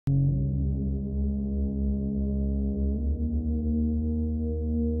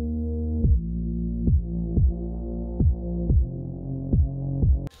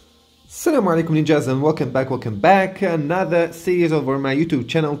Assalamu alaikum ninjas and welcome back. Another series over my YouTube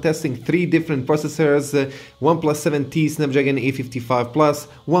channel testing 3 different processors, OnePlus 7T Snapdragon 855 Plus,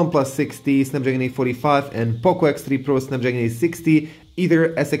 OnePlus 6T Snapdragon 845 and Poco X3 Pro Snapdragon 860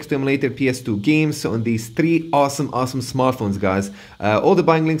 AetherSX2 emulator PS2 games on these 3 awesome smartphones, guys. All the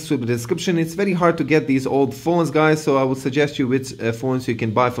buying links will be in the description. It's very hard to get these old phones, guys, so I would suggest you which phones you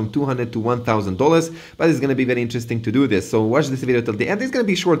can buy from $200 to $1,000, but it's going to be very interesting to do this. So watch this video till the end. It's going to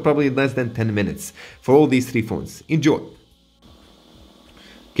be short, probably less than 10 minutes for all these 3 phones. Enjoy.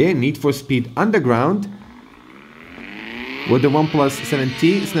 Okay, Need for Speed Underground with the OnePlus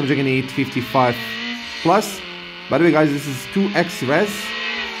 7T Snapdragon 855 Plus. By the way, guys, this is 2x res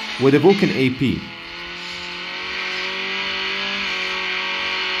with a Vulkan AP.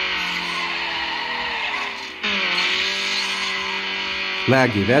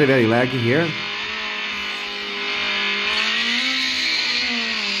 Laggy, very laggy here.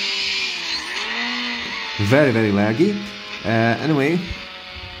 Very laggy. Anyway,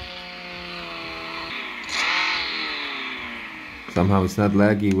 somehow it's not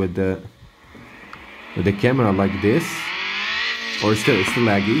laggy with the camera like this, or still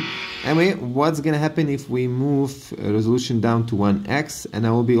laggy. Anyway, what's gonna happen if we move resolution down to 1x, and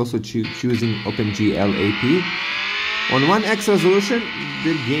I will be also choosing OpenGL AP. On 1x resolution,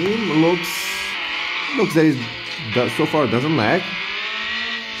 the game looks that so far doesn't lag.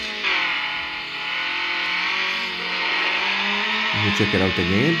 Let me check it out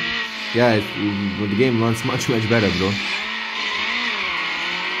again. Yeah, the game runs much better, bro.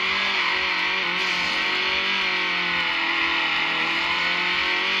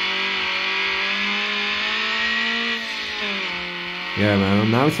 Yeah, man,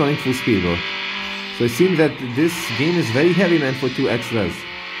 now it's running full speed, bro. So it seems that this game is very heavy, man, for 2x res.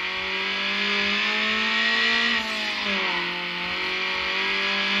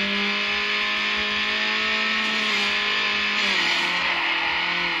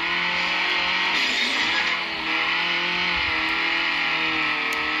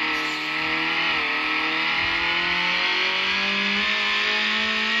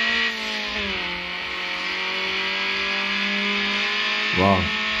 Wow.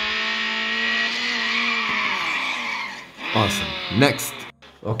 Awesome. Next.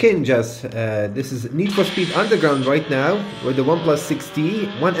 Okay, ninjas. This is Need for Speed Underground right now with the OnePlus 6T,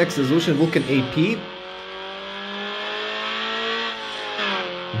 1x resolution Vulkan AP.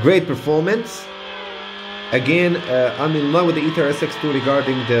 Great performance. Again, I'm in love with the AetherSX2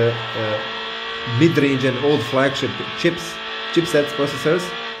 regarding the mid-range and old flagship chipsets processors.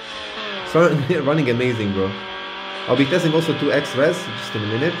 So running amazing, bro. I'll be testing also 2x res just in a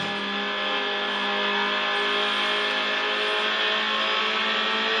minute.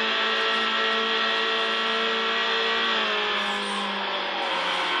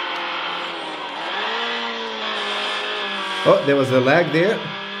 Oh, there was a lag there.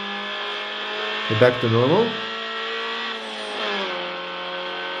 We're back to normal.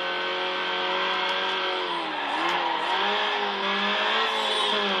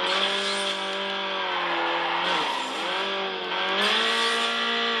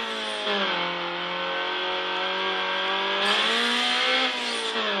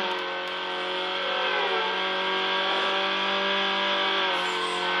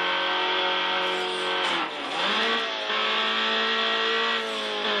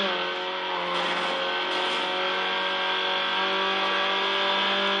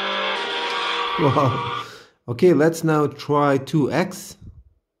 Wow. Okay, let's now try 2x.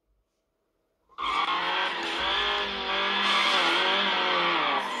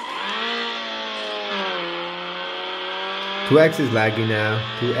 X is laggy now.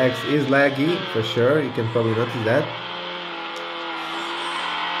 2x is laggy for sure. You can probably notice that.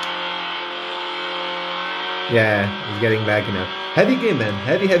 Yeah, it's getting laggy now. Heavy game, man.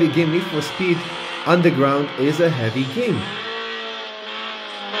 Heavy game. Need for Speed Underground is a heavy game.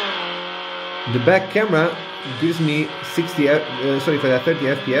 The back camera gives me 30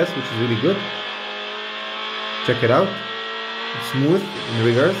 FPS, which is really good. Check it out. It's smooth in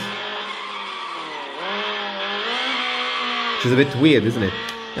reverse. Which is a bit weird, isn't it?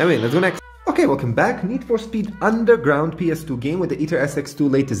 Anyway, let's go next. Okay, welcome back. Need for Speed Underground PS2 game with the AetherSX2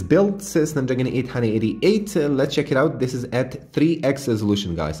 latest build, Snapdragon 888. Let's check it out. This is at 3x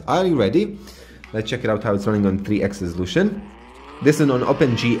resolution, guys. Are you ready? Let's check it out how it's running on 3x resolution. This is on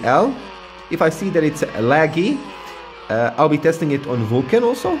OpenGL. If I see that it's laggy, I'll be testing it on Vulkan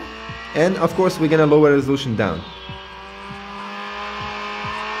also. And of course, we're gonna lower resolution down.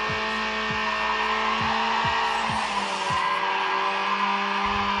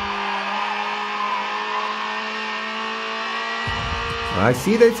 I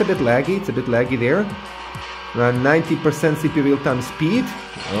see that it's a bit laggy there. Around 90% CPU real-time speed.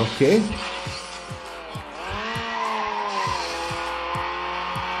 Okay.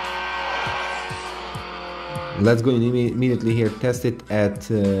 Let's go immediately here, test it at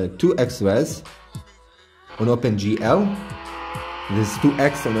 2x res on OpenGL. This is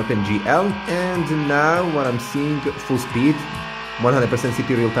 2x on OpenGL, and now what I'm seeing, full speed, 100%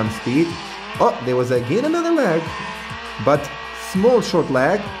 CPU real-time speed. Oh, there was again another lag, but small short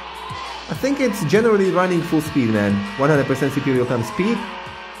lag. I think it's generally running full speed, man. 100% CPU real-time speed.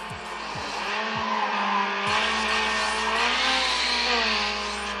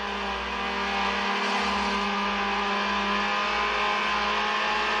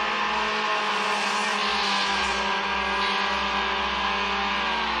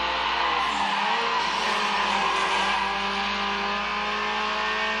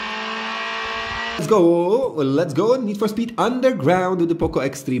 Let's go, Need for Speed Underground with the Poco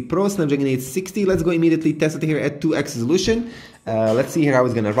X3 Pro, Snapdragon 860. Let's go immediately test it here at 2x resolution. Let's see here how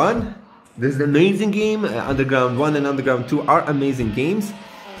it's gonna run. This is an amazing game. Underground 1 and Underground 2 are amazing games.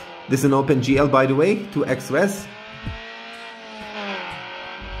 This is an OpenGL, by the way, 2x res.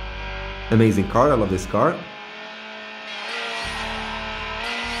 Amazing car, I love this car.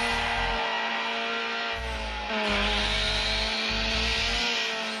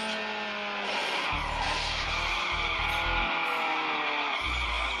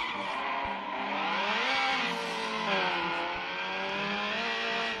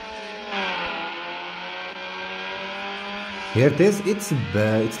 Here it is, it's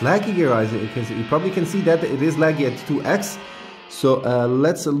laggy here, guys, because you probably can see that it is laggy at 2x. So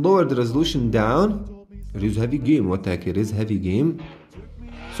let's lower the resolution down. It is heavy game, what the heck, it is heavy game.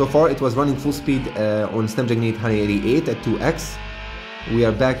 So far it was running full speed on Snapdragon 888 at 2x. We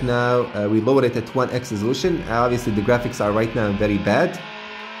are back now, we lowered it at 1x resolution. Obviously the graphics are right now very bad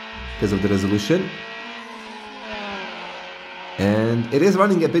because of the resolution. And it is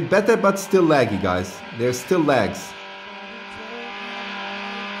running a bit better, but still laggy, guys. There's still lags.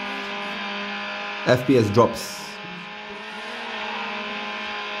 FPS drops.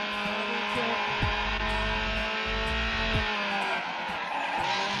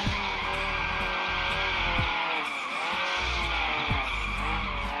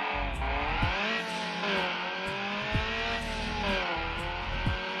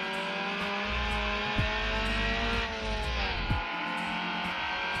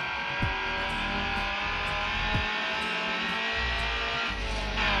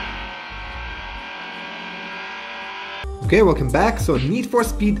 Okay, welcome back. So Need for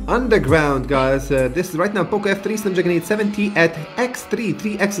Speed Underground, guys. This is right now Poco F3 Snapdragon 870 at X3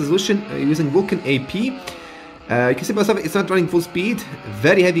 3x resolution using Vulkan AP. You can see by yourself, it's not running full speed.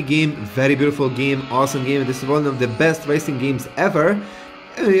 Very heavy game, very beautiful game, awesome game. This is one of the best racing games ever.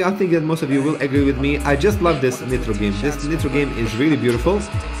 I think that most of you will agree with me. I just love this Nitro game. This Nitro game is really beautiful.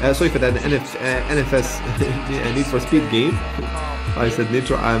 Sorry for that NFS Need for Speed game. I said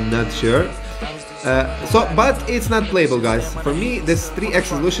Nitro, I'm not sure. But it's not playable, guys. For me, this 3x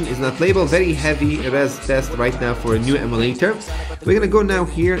resolution is not playable. Very heavy res test right now for a new emulator. We're gonna go now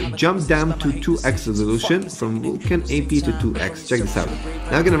here, jump down to 2x resolution from Vulkan AP to 2x. Check this out.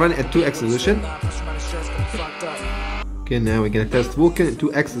 Now I'm gonna run at 2x resolution. Okay, now we're gonna test Vulkan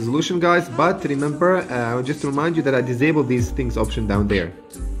 2x resolution, guys. But remember, just to remind you that I disabled these things option down there.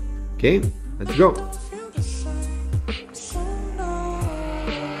 Okay, let's go.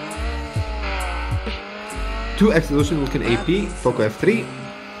 X resolution Vulkan AP, Poco F3.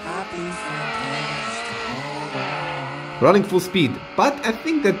 Running full speed, but I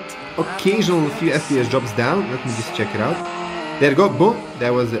think that occasional few FPS drops down. Let me just check it out. There you go, boom.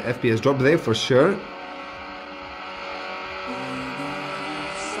 That was the FPS drop there for sure.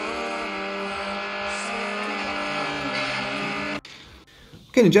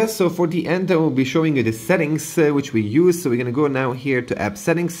 Okay, just so for the end I will be showing you the settings which we use. So we're gonna go now here to app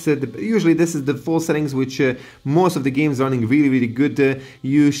settings. Usually this is the full settings which most of the games running really good.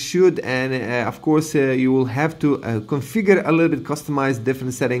 You should, and of course you will have to configure a little bit, customize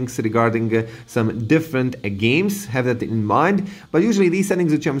different settings regarding some different games. Have that in mind. But usually these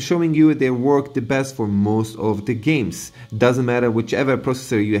settings which I'm showing you, they work the best for most of the games. Doesn't matter whichever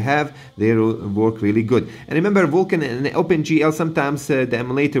processor you have, they will work really good. And remember, Vulkan and OpenGL, sometimes the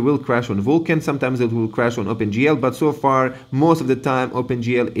emulator will crash on Vulkan, sometimes it will crash on OpenGL, but so far most of the time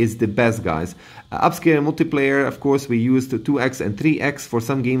OpenGL is the best, guys. Upscale multiplayer, of course, we used 2x and 3x. For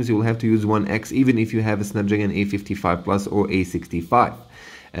some games you will have to use 1x even if you have a Snapdragon 855 Plus or A65.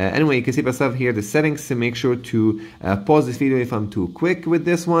 Anyway, you can see myself here the settings. So make sure to pause this video if I'm too quick with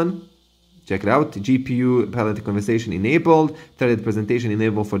this one. Check it out. GPU parallel conversation enabled. Threaded presentation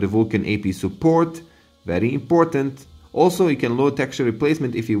enabled for the Vulkan AP support. Very important. Also, you can load texture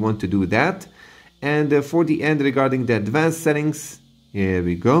replacement if you want to do that. And for the end, regarding the advanced settings, here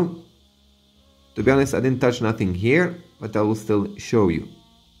we go. To be honest, I didn't touch nothing here, but I will still show you.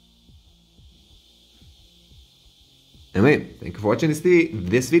 Anyway, thank you for watching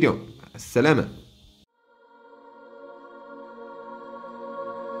this video. As-salama.